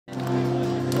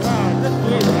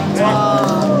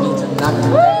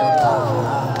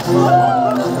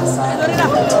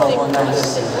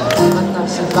し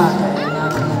私ばかりな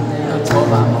んて言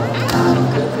葉もな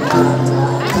くなった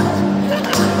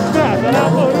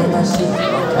何悲しい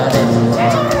別れを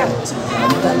自分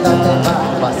だけは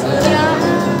忘れ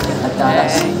新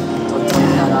しい人と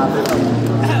並ぶ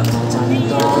ちゃん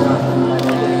と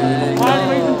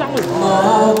も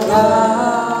う顔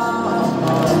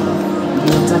見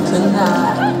たくな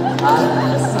い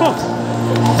朝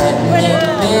変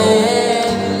に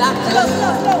連絡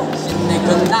しにく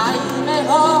ない目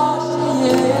星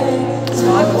そ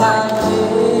うは言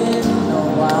うの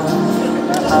は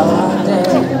川で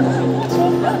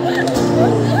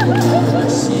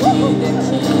しで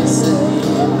キスに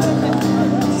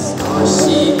少し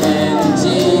返事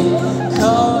声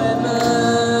向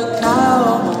か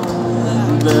う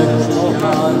不器用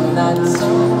なつ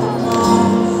も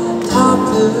多分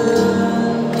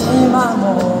今も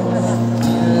開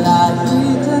い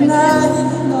てない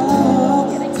の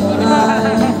ドラ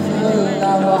イフラ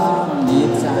ワーみ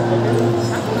たい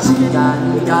時間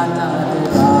が経て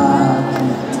ば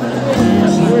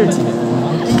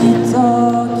きっと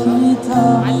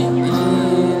色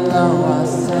褪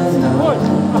せない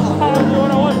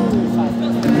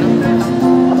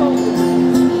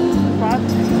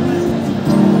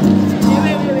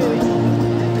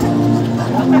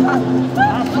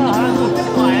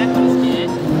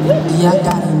嫌が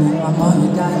りにはもう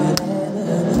が揺れ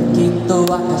るきっと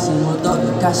私もどう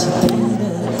かしている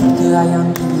暗闇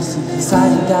にしきさい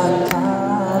がか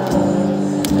る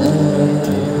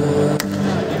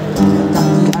抱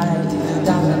き合えてるた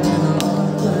めの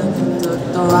ずっ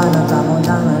とあなたも流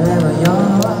れるよ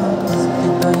好き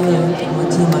という気持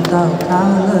ちまた浮か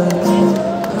ぶ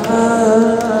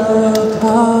声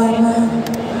も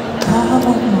顔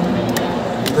も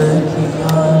不器用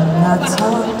な時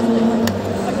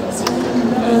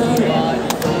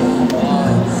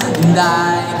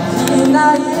大嫌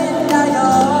いだよ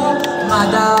ま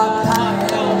だ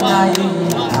帰れ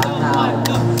ないかな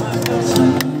君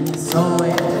に添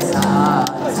えてさ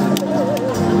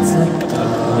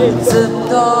ずっ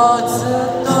と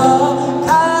抱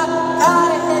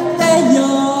えてよ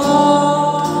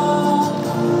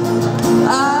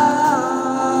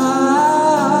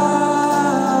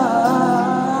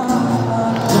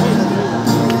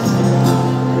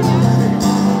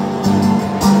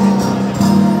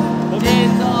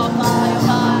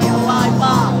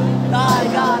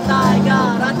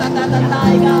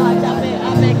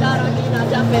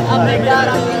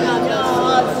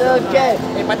Okay.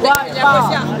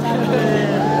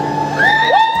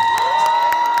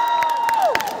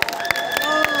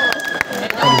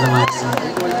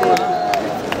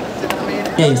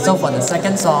 Okay, so for the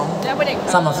second song,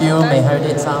 some of you may heard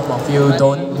it, some of you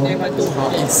don't.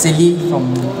 It's Silly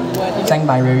from sang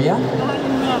by Riria.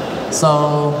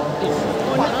 So,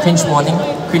 cringe warning,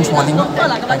 cringe warning,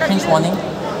 cringe warning.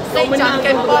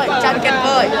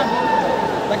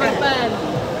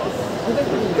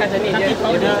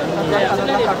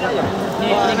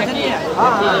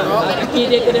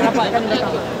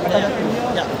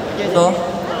 So,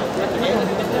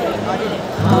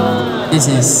 this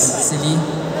is Silly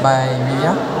by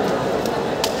Riria.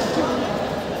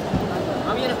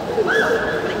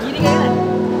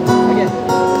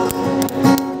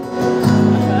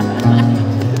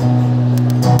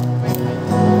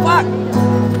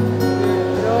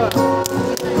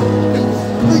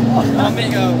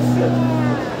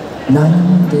な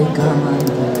んで我慢でき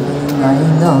ない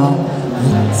の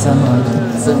い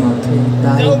つも携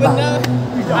帯ば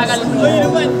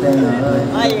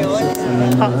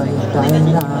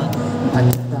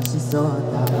私そう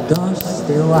だどうし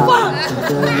ては聞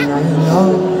こえないの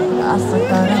朝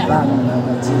から晩ま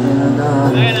で自分のた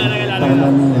ま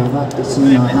には私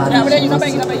の話も少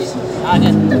し聞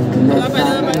いてくれ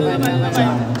た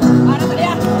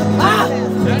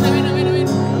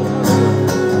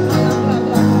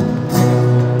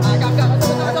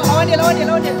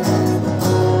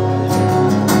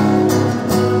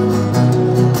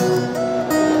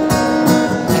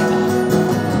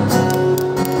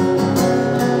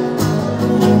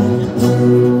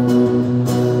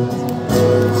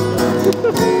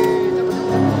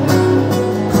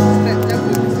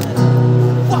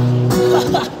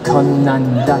こんな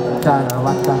んだったら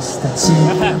私たち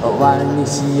終わりに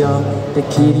しようって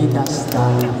切り出し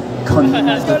たこん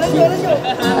な時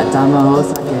頭を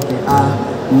下げて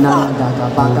なんだか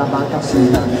バカバカし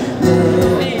いなね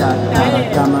えだったら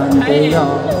我慢でよ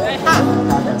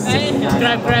ただ好きな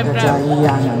のがじゃ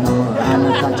嫌なのあな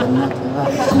たじゃなくは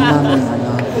ダメな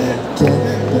のゲ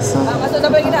ットさ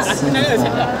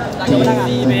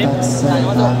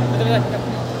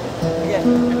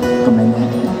ごめん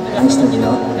ね愛したけ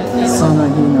ど、その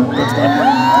日のこと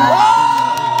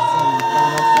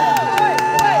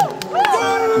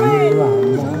君はも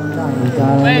うないか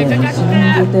らね、信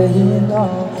じていい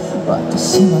の、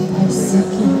私も大好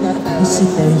きにし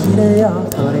ているよ、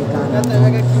これからも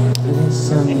一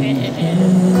緒に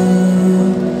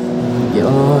いよ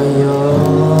うよ。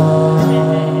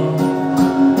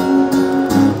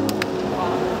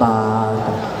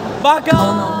バカこの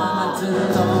ままずっ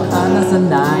と離さな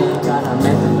いから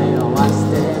目と目を合わせ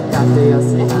て勝手寄せ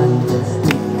合って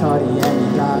にっこり笑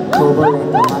みがこぼれ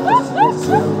た私で幸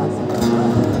せ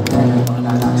目を鳴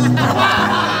らして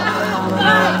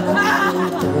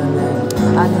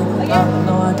姉の晩の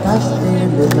明かしてい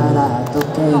るから時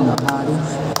計の針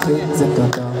くっつく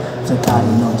と二人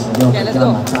の記憶が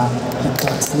また一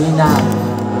つになる。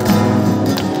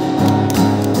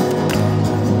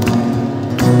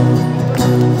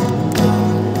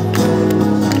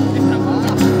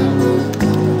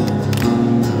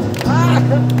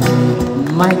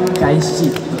毎回嫉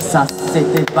妬させ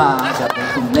てばかで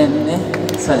ごめんね、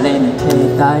それに携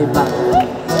帯ばかり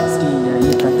好きや言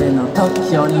いたての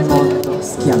時よりもっと好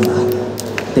きやなっ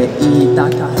て言いたかっ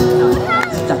た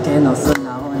だけの素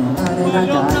直になれな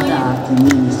かった君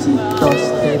に嫉妬し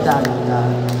てたんだ。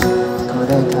これ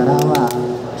からは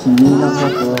君のこ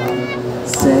とを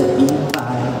精一杯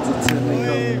包み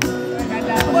込む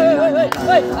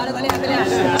終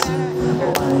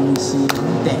わりにし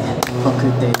て送っ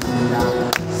ていいんだ。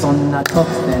そんな遠く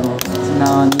ても素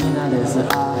直になれず、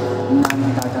あなん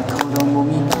だか子供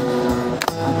みたいな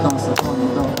あのそこ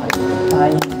のどこにいたい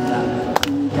んだ。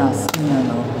君が好きな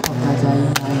の他じゃいな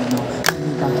いの、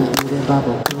君だけいれば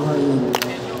僕はいいので、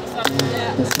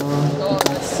そう気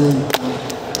がついた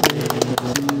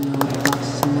君を抱き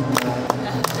しめた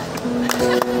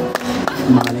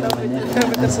周りごめんね、大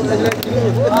好きだよ。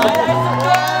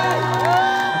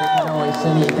一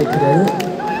緒にいてくれる？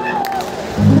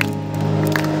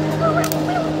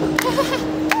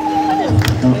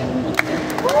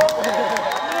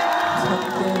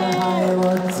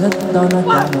ずっと眺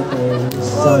めて一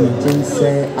緒に人生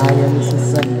歩み進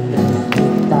んで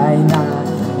みたいな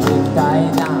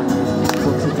僕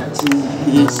たち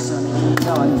一緒にいるよ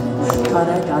うにこれ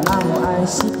からも愛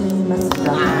していますだ、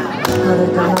これ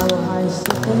からも愛して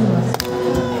います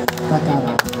だか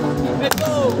ら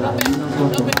君のこ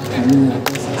とは君へと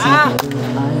捧げる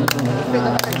愛の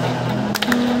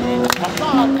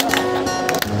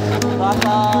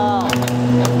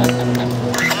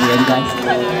やりたいっす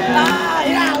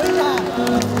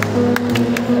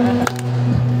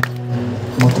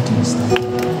もっと気にしたい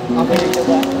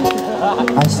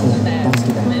愛してる大好き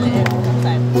だよ言葉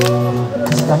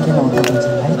口だけの音じゃ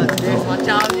ないけど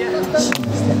信じ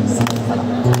てるそれから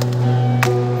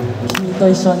君と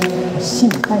一緒に死に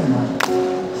たいな。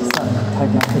さあタ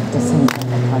ガヘッドセンター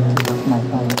のパーキーマイ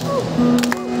パイ二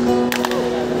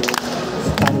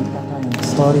人がかりのス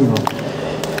トーリーを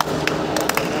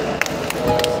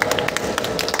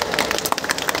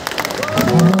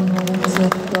ずっ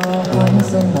と話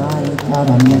せないから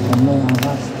目と目を合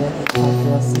わせて抱き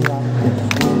寄せ合って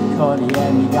にっこり笑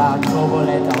みがこぼれ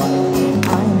た俺に愛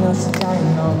の視界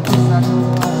の草の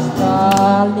あ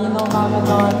りのままの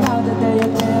立ててゆ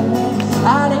けね、あ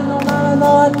りのまま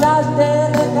の立て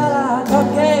るから時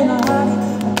計の針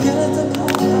くっつく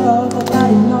と二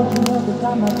人の記憶が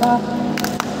また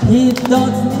一つに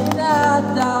なっ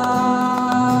た。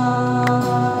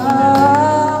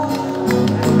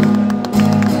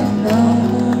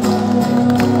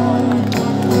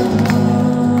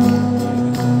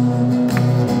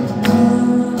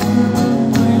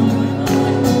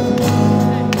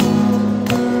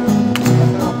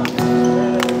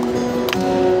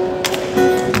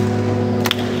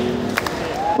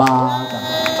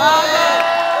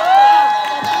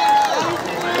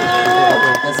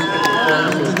That's it for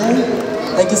me today.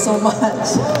 Thank you so much.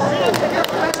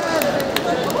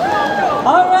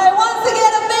 All right, once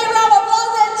again, a big round of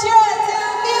applause and cheer to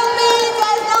New Means,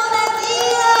 as known as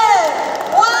Ian.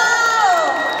 Wow!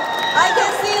 I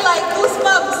can see like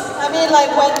goosebumps. I mean,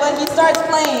 like when he starts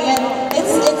playing, and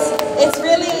it's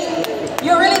really,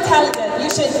 you're really talented. You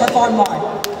should perform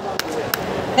more.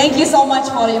 Thank you so much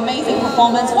for the amazing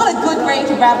performance. What a good way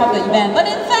to wrap up the event. But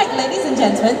in fact, ladies and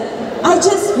gentlemen, I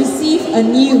just received a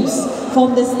news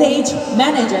from the stage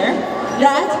manager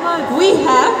that we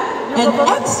have an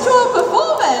extra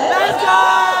performance. Let's go!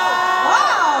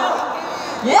 Wow!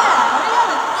 Yeah, we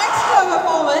have an extra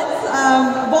performance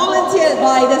volunteered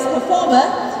by this performer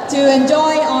to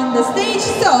enjoy on the stage.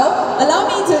 So, allow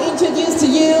me to introduce to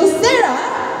you Sarah,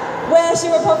 where she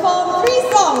will perform 3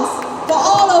 songs for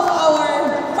all of our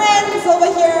friends friends over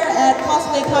here at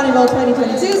Cosplay Carnival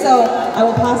 2022, so I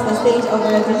will pass the stage over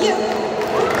to you.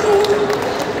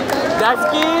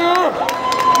 Daisuke!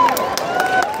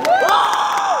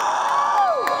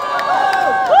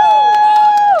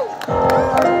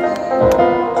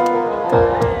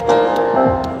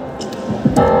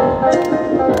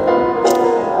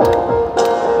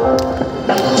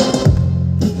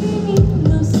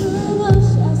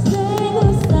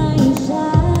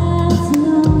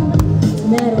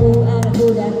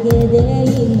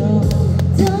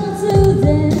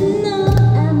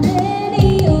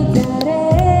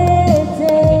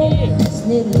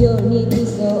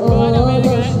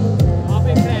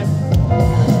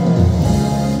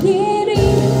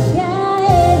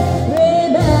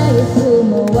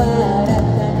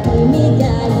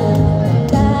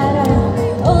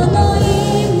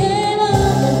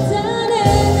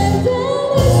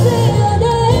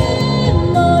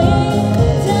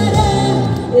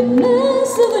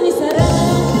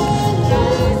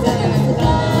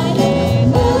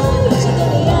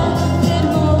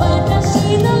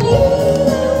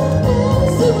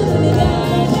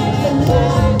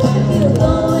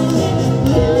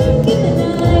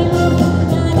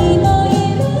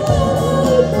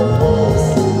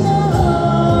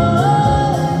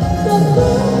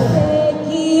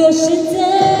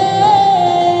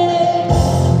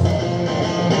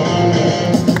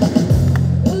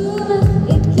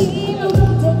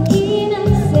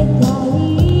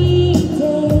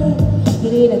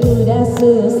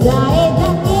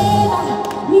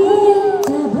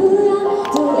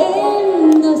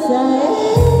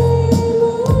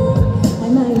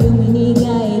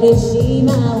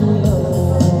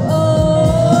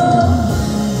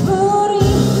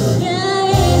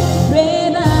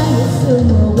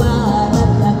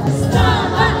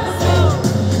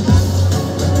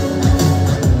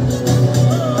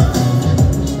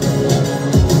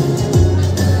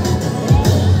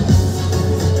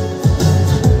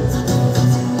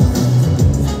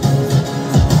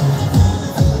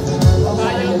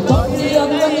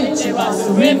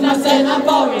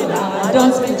 I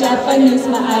don't speak Japanese,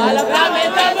 but I love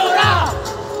ramen tempura.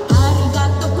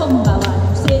 Arigato konbawa,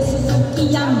 say Suzuki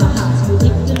Yamaha, you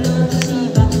hit the road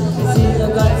Shiba, this is a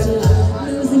got to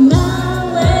losing my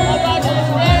way.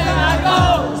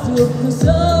 Super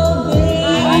so big,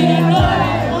 it's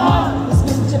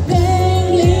Japan,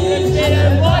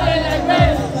 what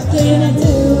can I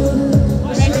do?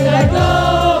 Where should I go?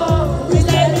 Please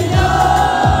let me know.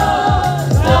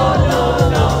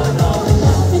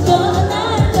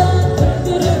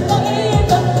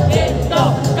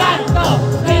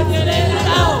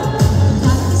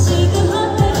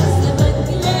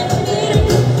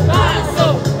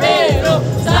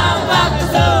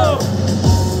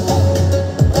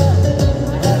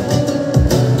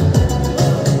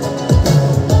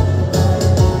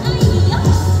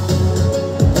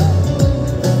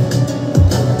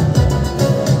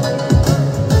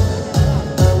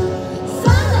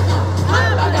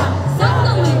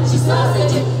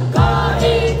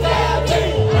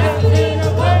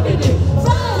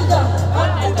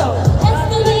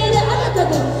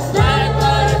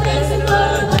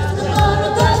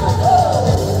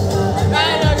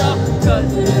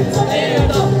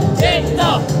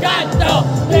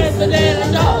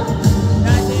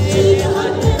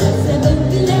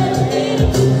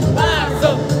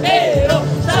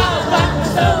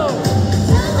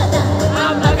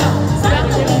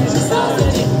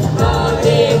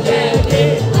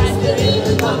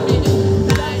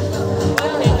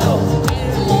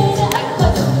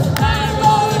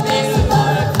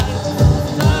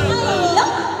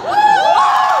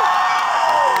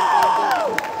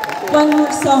 One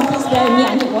more song, please bear me.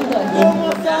 I need water again.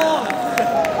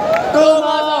 Two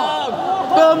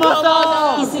more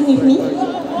songs! You sing with me?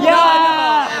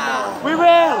 Yeah! We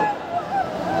will!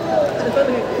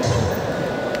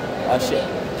 Oh shit.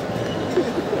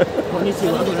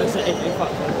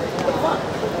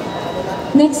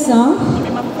 Next song.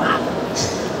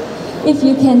 If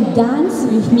you can dance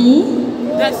with me,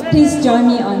 please join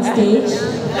me on stage.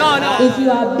 If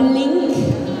you are Blink,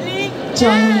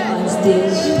 join me on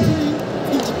stage.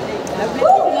 Woo,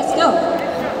 let's go.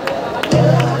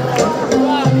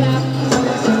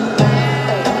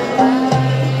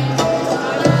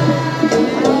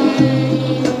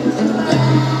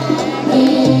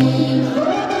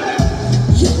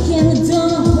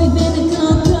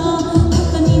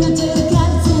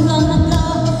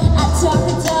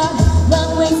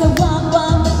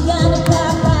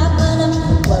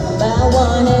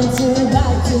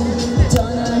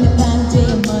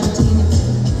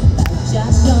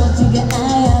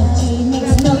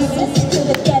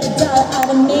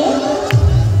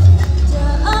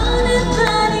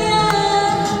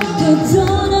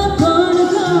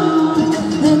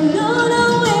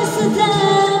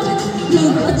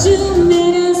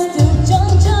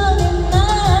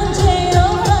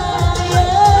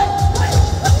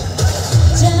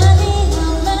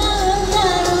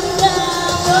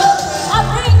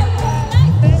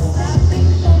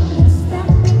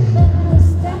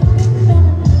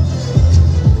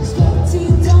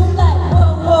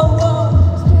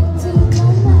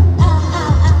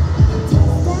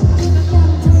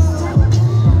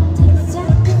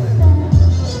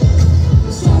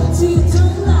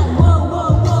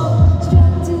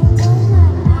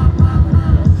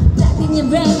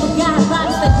 Rambo guy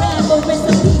rocks like Rambo. Rest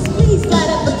in peace, please light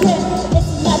up again.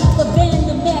 It's not the band,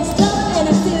 the master, and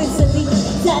I'm seriously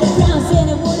side of crowns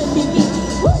and it wouldn't be me.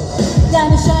 Woo!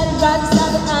 Down the shining rock,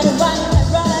 sound of out of wine, I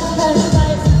ride, kind of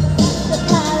fire. The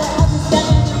power of the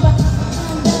stand,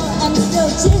 and it's no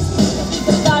chase.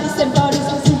 The bodies and bodies,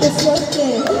 I'm super slow.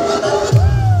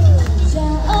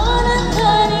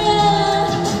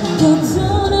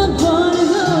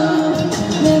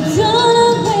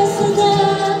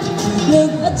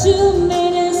 You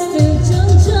made us through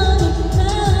천천히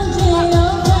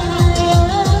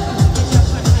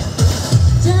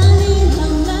Johnny,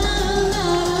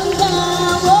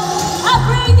 I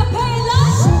bring the pain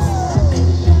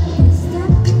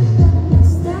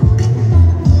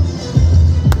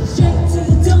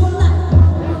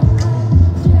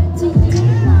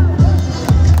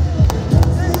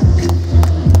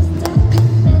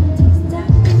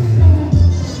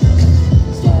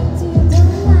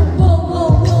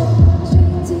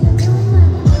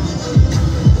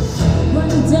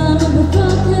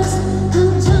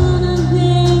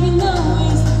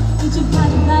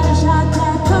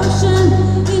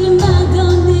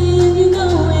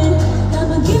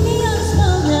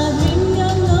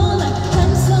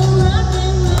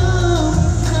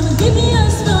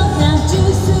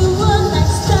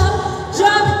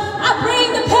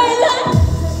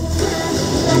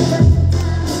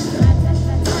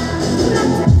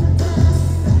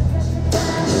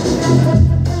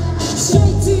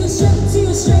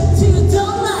straight to the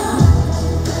don't lie.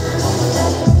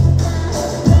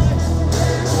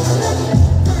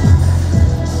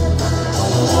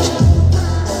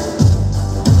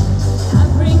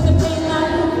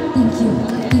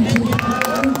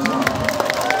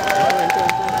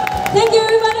 Thank you,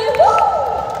 everybody. Woo!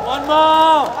 One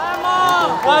more.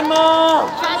 One more.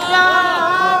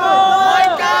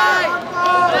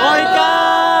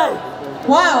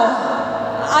 Wow,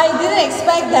 I didn't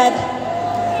expect that.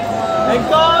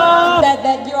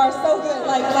 That you are so good.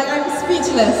 Like I'm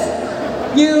speechless.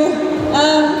 You,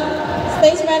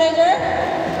 stage manager,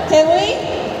 can we?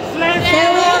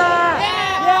 Can we?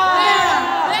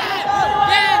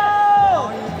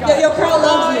 Your crowd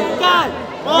loves you. Your crowd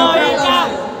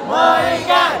loves you.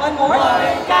 One more.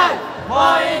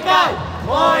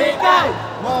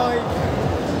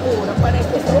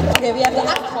 Okay, we have to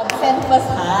ask consent first.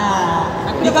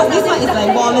 Because this one is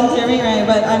like voluntary, right?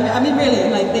 But I mean really,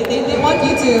 like they want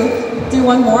you to do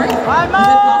one more. Is it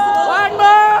possible? One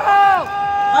more.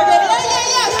 Okay,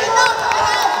 yeah.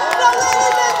 So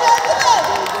ladies and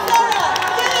gentlemen, Sarah,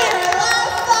 getting her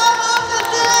last song of the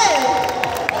day.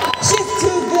 She's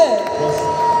too good.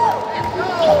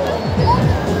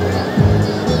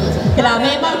 Okay lah,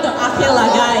 memang terakhir lah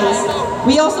guys.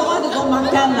 We also want to go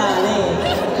makan lah,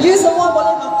 You semua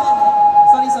boleh makan.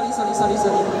 Sorry.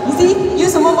 You see, you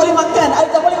semua boleh makan. I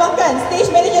tak boleh makan. Stage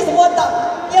manager semua tak.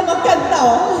 Dia makan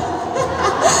tau.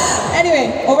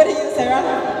 Anyway, over to you, Sarah.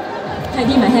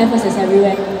 Tidy my hair first, it's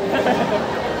everywhere.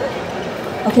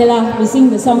 Okay lah, we sing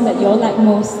the song that you all like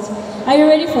most. Are you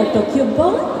ready for Tokyo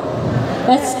Ball?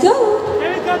 Let's go!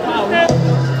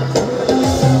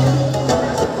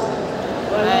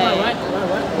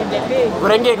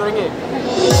 Gorengge.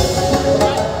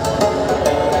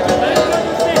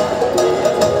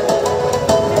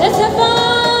 Let's have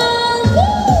fun! Woo!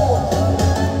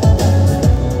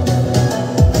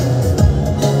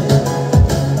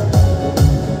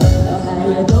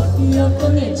 Ohio, Tokyo,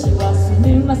 konnichiwa,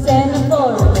 sumimasen,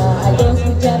 Florida. I don't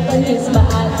speak Japanese, but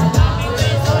I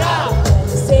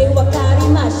say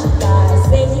wakarimashita.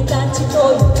 Say Hitachi,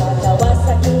 Toyota,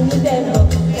 Kawasaki, Nintendo,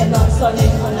 and also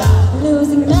Honda.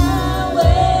 Losing my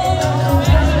way.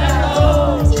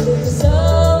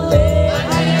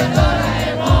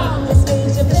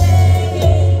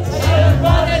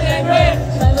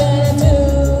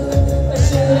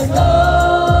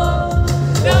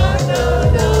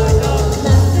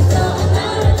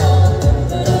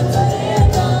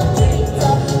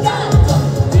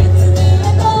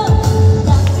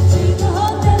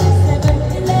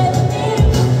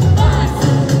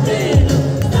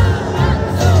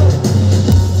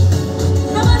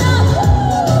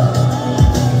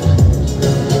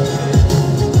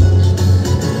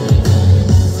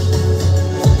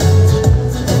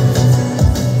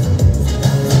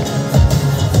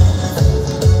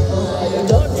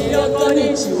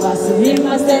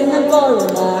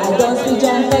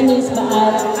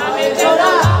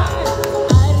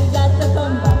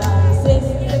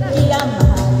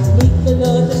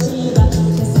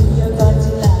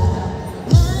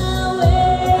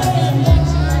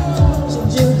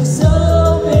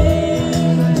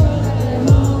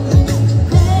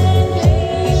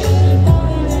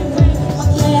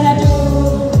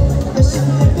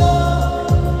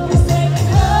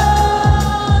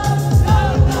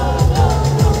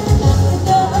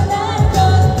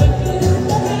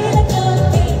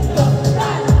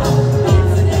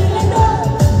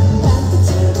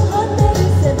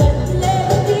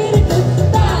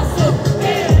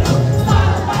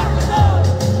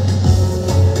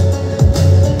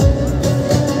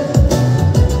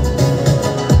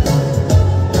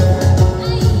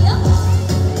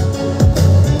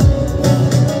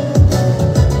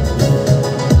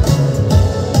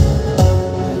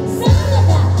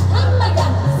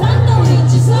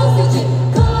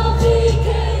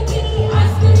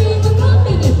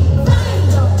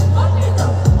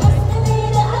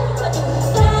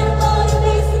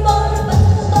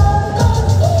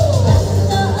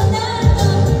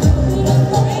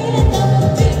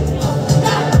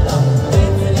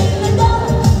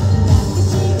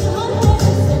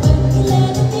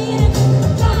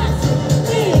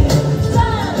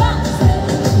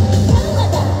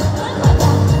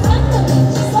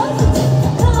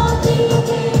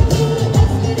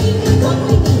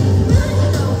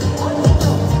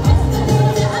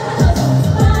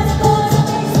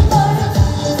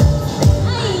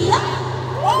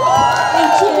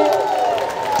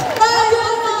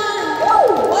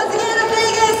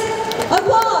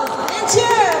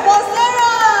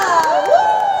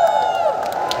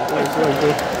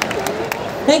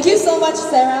 Thank you so much,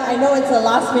 Sarah. I know it's a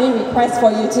last-minute request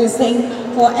for you to sing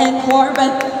for encore,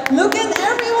 but look at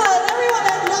everyone. Everyone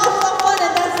had lots of fun,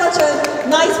 and that's such a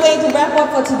nice way to wrap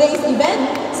up for today's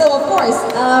event. So, of course,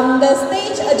 the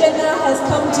stage agenda has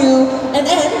come to an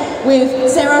end with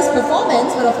Sarah's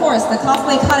performance, but of course, the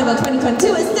Cosplay Carnival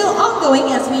 2022 is still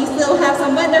ongoing as we still have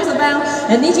some vendors around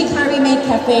and Nijikari Made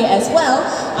Cafe as well.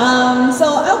 So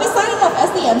I'll be signing off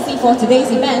as the MC for today's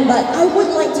event, but I would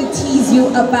like to tease you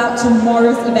about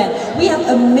tomorrow's event. We have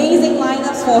amazing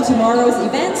lineups for tomorrow's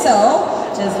event, so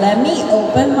just let me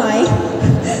open my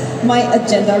my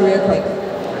agenda real quick.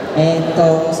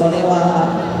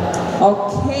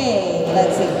 Okay,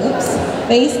 let's see. Oops,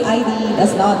 Face ID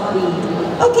does not read.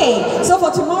 Okay, so for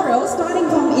tomorrow, starting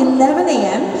from 11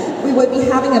 a.m., we will be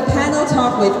having a panel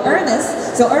talk with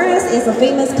Ernest. So Ernest is a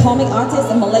famous comic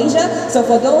artist in Malaysia. So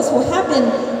for those who have been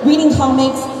reading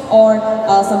comics or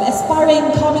some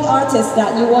aspiring comic artists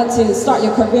that you want to start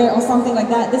your career or something like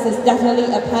that, this is definitely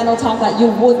a panel talk that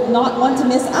you would not want to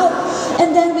miss out.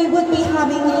 And then we would be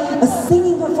having a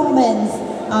singing performance.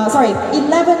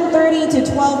 11:30 to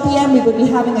 12 p.m. we will be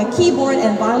having a keyboard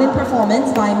and violin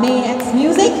performance by May X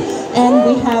Music, and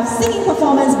we have singing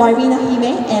performance by Rina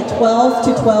Hime at 12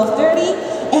 to 12:30,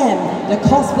 and the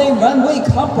cosplay runway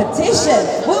competition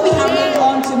will be happening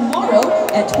on tomorrow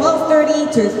at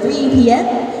 12:30 to 3 p.m.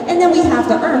 And then we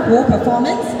have the Earth War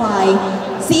performance by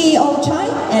CEO Chai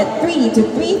at 3 to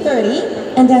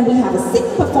 3:30, and then we have a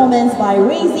singing performance by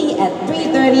Razy at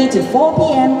 3:30 to 4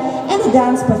 p.m. and a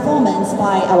dance performance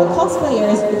by our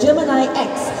cosplayers Gemini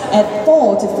X at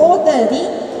 4 to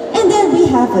 4:30. And then we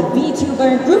have a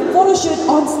VTuber group photo shoot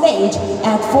on stage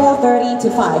at 4:30 to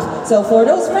 5. So for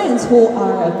those friends who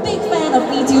are a big fan of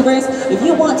VTubers, if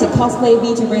you want to cosplay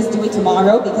VTubers, do it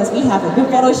tomorrow because we have a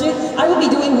group photo shoot. I will be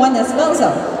doing one as well,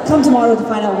 so come tomorrow to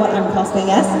find out what I'm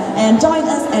cosplaying as, and join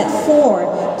us at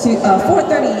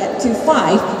 4:30 to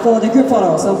 5 for the group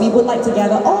photo. So we would like to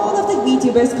gather all of the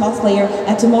VTubers cosplayer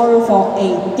at tomorrow for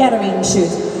a gathering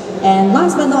shoot. And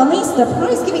last but not least, the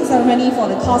prize giving ceremony for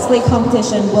the cosplay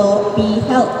competition will be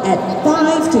held at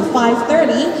 5 to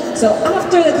 5:30. So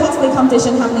after the cosplay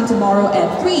competition happening tomorrow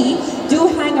at 3, do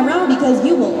hang around because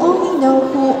you will only know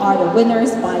who are the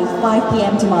winners by 5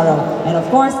 p.m. tomorrow. And of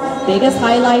course, biggest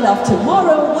highlight of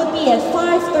tomorrow would be at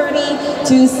 5:30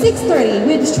 to 6:30,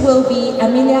 which will be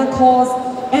Amelia Call's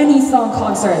Any Song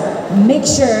concert. Make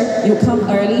sure you come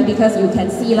early because you can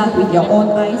see that with your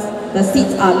own eyes. The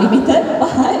seats are limited,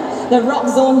 but the rock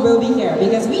zone will be here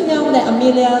because we know that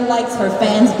Amelia likes her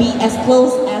fans be as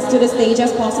close as to the stage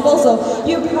as possible. So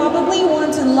you probably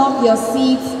want to lock your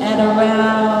seats at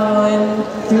around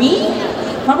 3?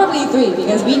 Probably 3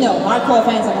 because we know hardcore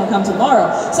fans are going to come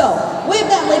tomorrow. So with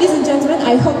that, ladies and gentlemen,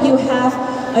 I hope you have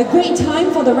a great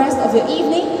time for the rest of your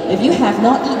evening. If you have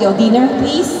not eaten your dinner,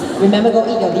 please remember go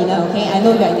eat your dinner, okay? I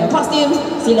know you're in your costumes,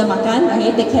 sila makan,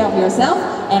 okay? Take care of yourself.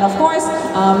 And of course,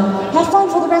 have fun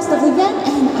for the rest of the event,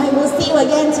 and I will see you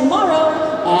again tomorrow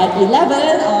at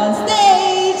 11 on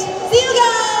stage. See you guys!